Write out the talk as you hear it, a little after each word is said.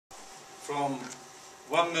from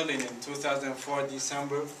 1 million in 2004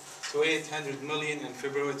 December to 800 million in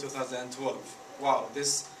February 2012. Wow,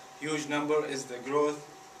 this huge number is the growth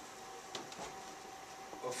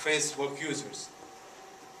of Facebook users.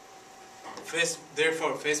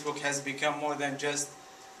 Therefore, Facebook has become more than just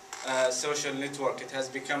a social network. It has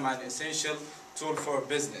become an essential tool for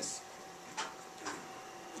business.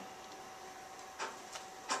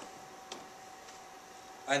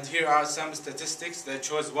 And here are some statistics that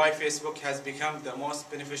shows why Facebook has become the most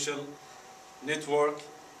beneficial network,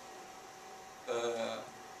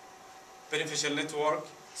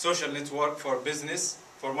 social network for business,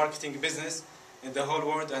 for marketing business in the whole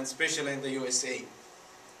world, and especially in the USA.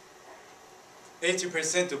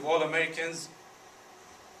 80% of all Americans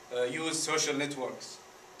use social networks.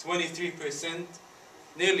 23%,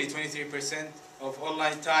 nearly 23% of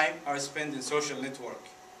online time are spent in social network.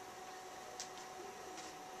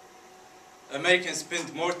 Americans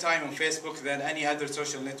spend more time on Facebook than any other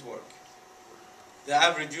social network. The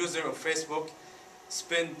average user of Facebook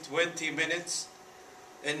spends 20 minutes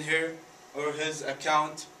in her or his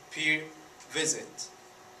account per visit.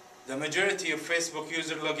 The majority of Facebook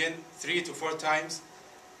users log in 3 to 4 times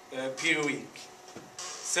per week.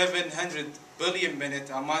 700 billion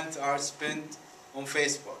minutes a month are spent on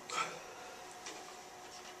Facebook.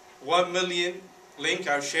 1 million links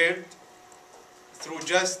are shared through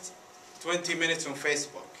just 20 minutes on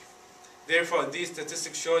Facebook. Therefore, these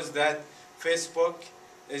statistics shows that Facebook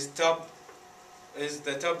is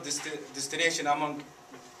the top destination among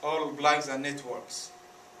all blogs and networks.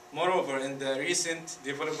 Moreover, in the recent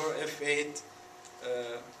developer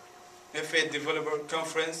F8 developer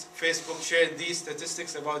conference, Facebook shared these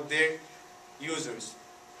statistics about their users.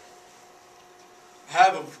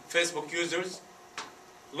 Half of Facebook users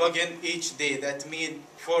log in each day. That means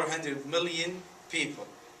 400 million people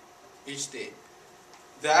each day.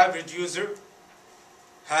 The average user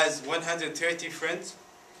has 130 friends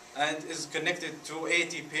and is connected to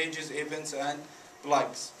 80 pages, events, and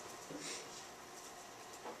blogs.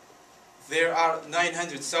 There are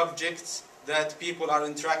 900 subjects that people are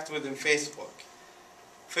interact with in Facebook.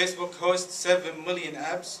 Facebook hosts 7 million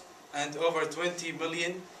apps, and over 20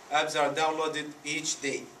 million apps are downloaded each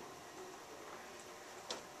day.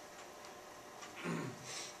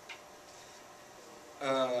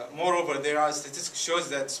 Moreover, there are statistics shows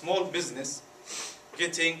that small business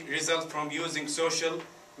getting results from using social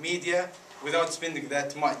media without spending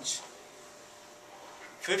that much.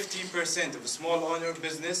 50% of small owner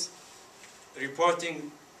business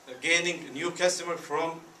reporting gaining new customer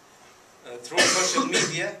from through social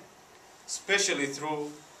media, especially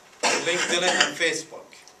through LinkedIn and Facebook.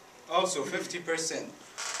 Also 51%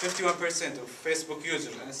 of Facebook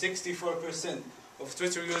users and 64% of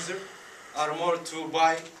Twitter users are more to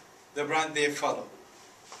buy the brand they follow.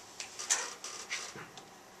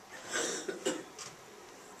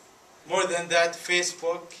 More than that,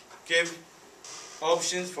 Facebook gives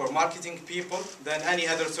options for marketing people than any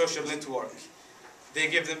other social network. They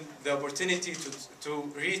give them the opportunity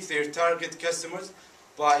to reach their target customers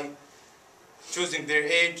by choosing their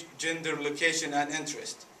age, gender, location, and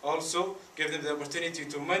interest. Also, give them the opportunity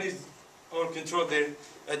to manage or control their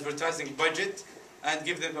advertising budget, and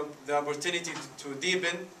give them the opportunity to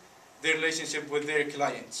deepen their relationship with their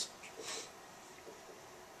clients.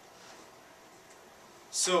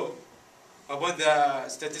 So, about the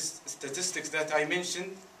statistics that I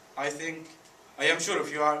mentioned, I am sure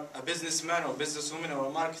if you are a businessman or businesswoman or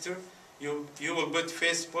a marketer, you will put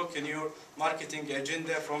Facebook in your marketing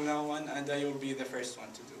agenda from now on, and I will be the first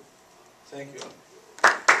one to do. Thank you all.